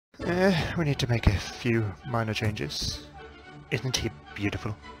We need to make a few minor changes. Isn't he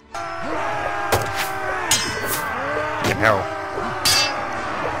beautiful? Fucking hell.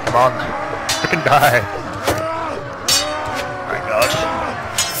 Come on. I can die. My god.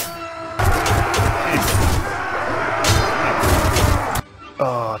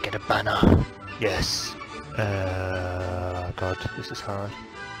 Oh, get a banner. Yes. God, this is hard.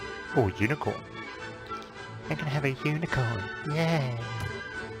 Oh, unicorn. I can have a unicorn. Yay.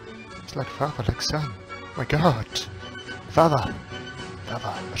 It's like father, like son. My god. Father.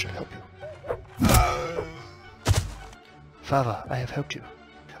 Father, I shall help you. Father, I have helped you.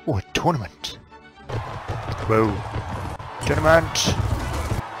 Oh, a tournament. Whoa. Tournament.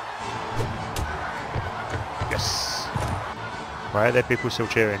 Yes. Why are there people still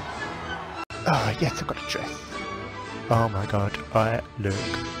cheering? Ah, yes, I got a dress. Oh my god, I look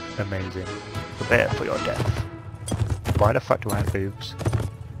amazing. Prepare for your death. Why the fuck do I have boobs?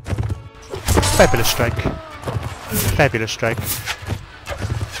 Fabulous strike. Fabulous strike.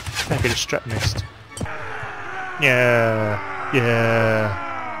 Fabulous strap missed. Yeah.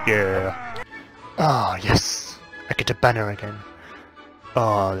 Yeah. Yeah. Ah, yes. I get a banner again.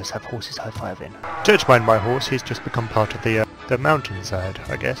 Oh, let's have horses high-fiving. Don't mind my horse, he's just become part of the mountainside,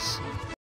 I guess.